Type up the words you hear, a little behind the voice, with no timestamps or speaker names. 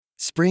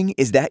Spring,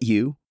 is that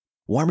you?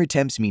 Warmer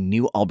temps mean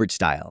new Allbirds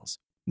styles.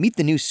 Meet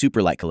the new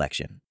Superlight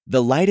collection,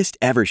 the lightest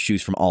ever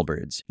shoes from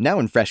Allbirds, now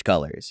in fresh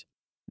colors.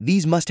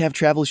 These must-have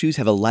travel shoes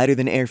have a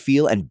lighter-than-air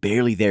feel and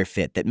barely there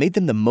fit that made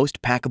them the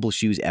most packable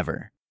shoes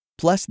ever.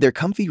 Plus, they're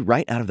comfy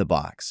right out of the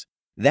box.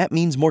 That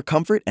means more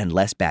comfort and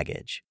less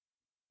baggage.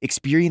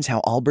 Experience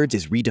how Allbirds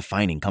is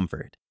redefining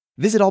comfort.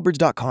 Visit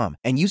allbirds.com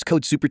and use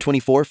code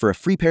SUPER24 for a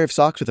free pair of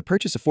socks with a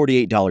purchase of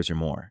 $48 or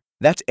more.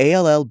 That's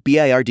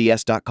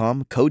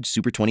ALLBIRDS.com, code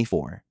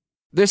SUPER24.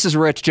 This is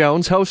Rich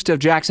Jones, host of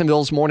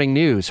Jacksonville's Morning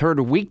News, heard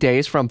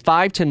weekdays from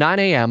 5 to 9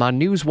 a.m. on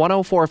News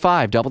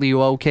 104.5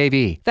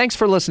 WOKV. Thanks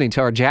for listening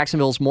to our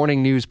Jacksonville's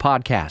Morning News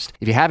podcast.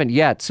 If you haven't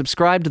yet,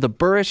 subscribe to the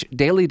Burrish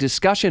Daily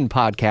Discussion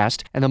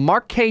podcast and the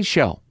Mark Kaye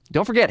Show.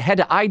 Don't forget, head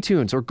to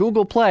iTunes or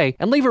Google Play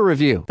and leave a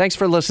review. Thanks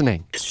for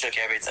listening. It shook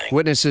everything.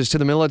 Witnesses to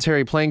the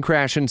military plane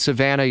crash in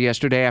Savannah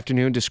yesterday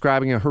afternoon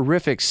describing a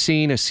horrific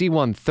scene, a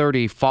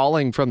C-130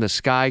 falling from the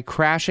sky,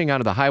 crashing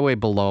onto the highway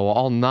below.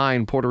 All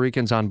 9 Puerto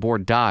Ricans on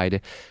board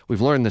died.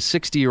 We've learned the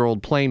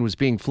 60-year-old plane was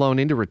being flown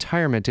into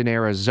retirement in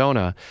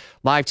Arizona.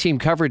 Live team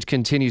coverage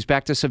continues.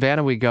 Back to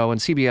Savannah we go, and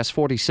CBS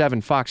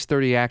 47, Fox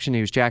 30 Action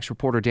News, Jax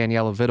reporter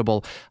Daniela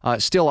Vitable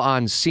still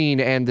on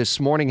scene. And this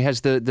morning, has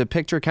the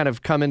picture kind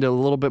of come into a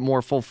little bit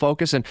more full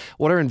focus? And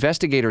what are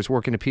investigators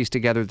working to piece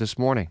together this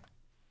morning?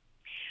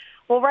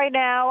 Well, right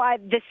now,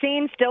 the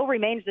scene still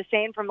remains the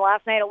same from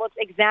last night. It looks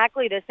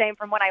exactly the same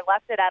from when I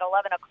left it at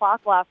 11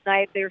 o'clock last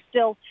night. There's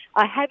still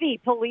a heavy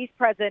police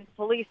presence,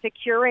 police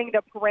securing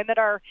the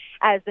perimeter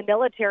as the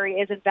military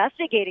is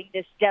investigating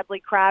this deadly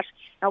crash.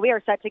 Now, we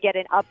are set to get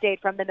an update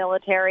from the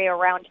military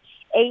around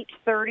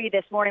 8:30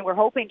 this morning. We're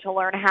hoping to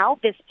learn how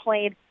this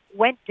plane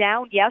went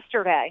down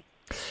yesterday.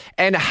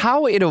 And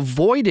how it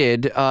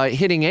avoided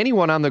hitting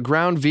anyone on the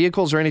ground,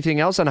 vehicles or anything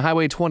else on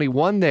Highway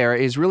 21 there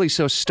is really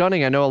so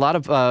stunning. I know a lot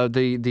of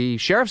the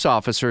sheriff's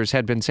officers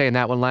had been saying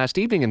that one last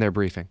evening in their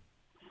briefing.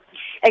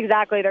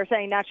 Exactly. They're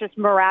saying that's just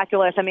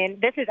miraculous. I mean,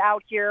 this is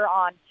out here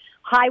on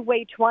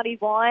Highway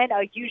 21,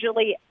 a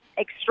usually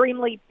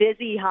extremely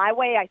busy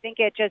highway. I think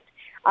it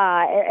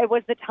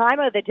was the time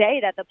of the day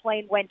that the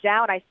plane went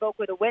down. I spoke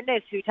with a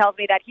witness who tells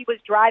me that he was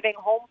driving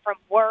home from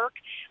work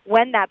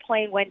when that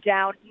plane went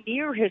down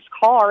near his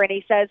car, and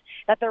he says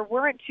that there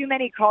weren't too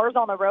many cars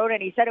on the road,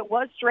 and he said it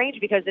was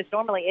strange because this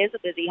normally is a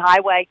busy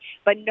highway,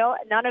 but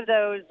none of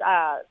those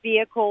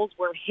vehicles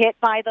were hit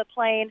by the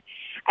plane.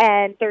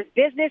 And there's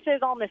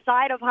businesses on the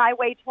side of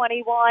Highway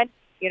 21.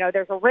 You know,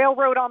 there's a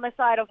railroad on the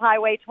side of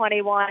Highway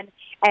 21,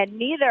 and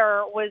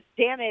neither was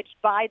damaged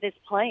by this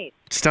plane.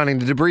 Stunning.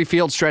 The debris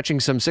field stretching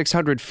some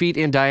 600 feet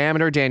in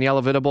diameter.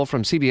 Daniela Vitable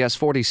from CBS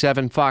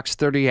 47, Fox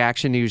 30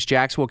 Action News.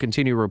 Jax will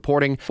continue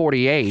reporting.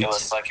 48. It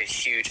was like a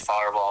huge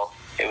fireball.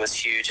 It was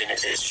huge, and it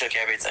shook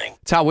everything.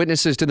 It's how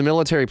witnesses to the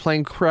military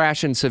plane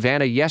crash in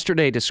Savannah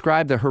yesterday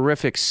described the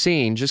horrific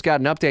scene. Just got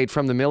an update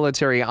from the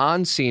military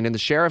on scene in the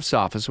sheriff's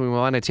office. We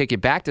want to take you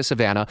back to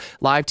Savannah.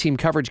 Live team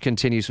coverage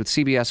continues with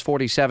CBS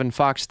 47,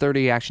 Fox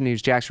 30 Action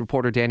News, Jax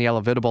reporter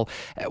Daniela Vitable.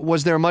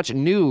 Was there much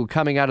new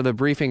coming out of the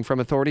briefing from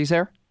authorities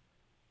there?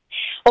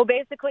 Well,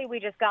 basically, we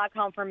just got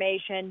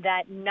confirmation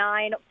that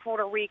 9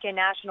 Puerto Rican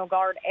National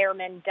Guard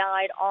airmen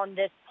died on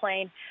this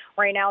plane.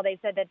 Right now, they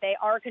said that they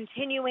are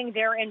continuing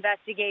their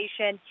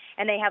investigation,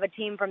 and they have a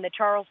team from the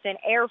Charleston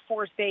Air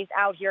Force Base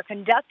out here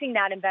conducting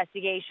that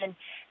investigation.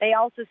 They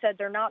also said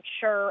they're not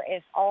sure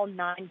if all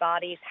 9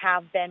 bodies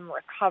have been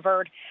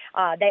recovered.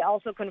 They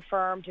also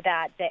confirmed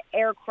that the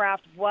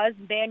aircraft was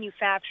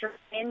manufactured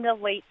in the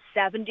late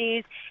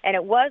 70s, and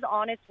it was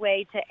on its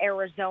way to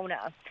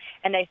Arizona.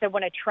 And they said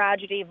when a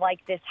tragedy like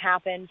this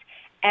happens,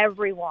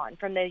 everyone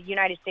from the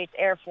United States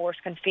Air Force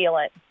can feel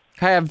it.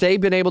 Have they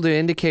been able to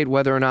indicate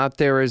whether or not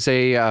there is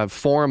a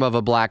form of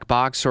a black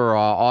box or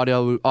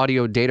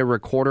audio data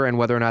recorder, and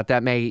whether or not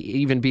that may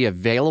even be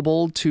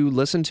available to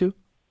listen to?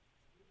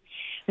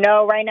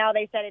 No, right now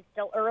they said it's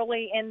still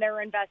early in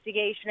their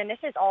investigation, and this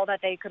is all that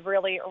they could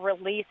really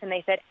release. And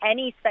they said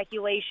any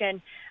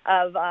speculation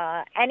of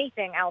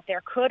anything out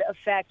there could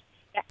affect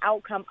the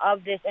outcome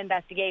of this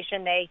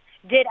investigation. They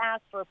did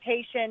ask for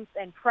patience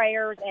and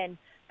prayers and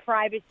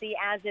privacy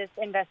as this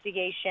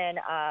investigation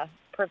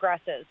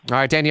progresses. All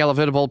right, Daniela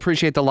Vitable,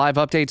 appreciate the live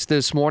updates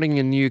this morning,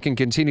 and you can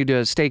continue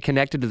to stay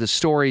connected to the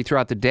story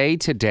throughout the day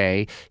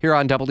today here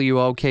on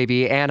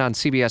WOKV and on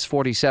CBS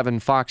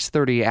 47, Fox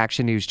 30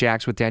 Action News.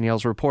 Jax with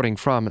Danielle's reporting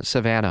from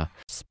Savannah.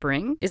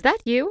 Spring, is that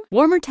you?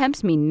 Warmer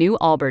temps mean new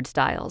Allbirds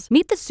styles.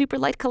 Meet the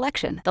Superlight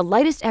collection, the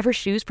lightest ever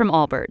shoes from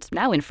Allbirds,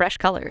 now in fresh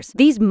colors.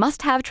 These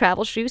must-have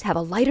travel shoes have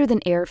a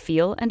lighter-than-air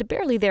feel and a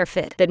barely-there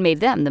fit that made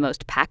them the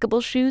most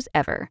packable shoes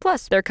ever.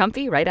 Plus, they're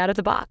comfy right out of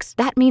the box.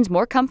 That means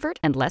more comfort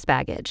and less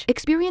baggage.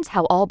 Experience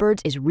how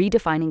Allbirds is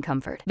redefining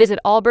comfort. Visit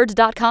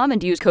allbirds.com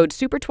and use code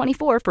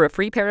SUPER24 for a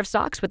free pair of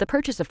socks with a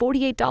purchase of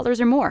 $48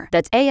 or more.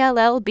 That's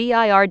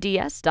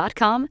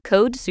ALLBIRDS.com,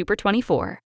 code SUPER24.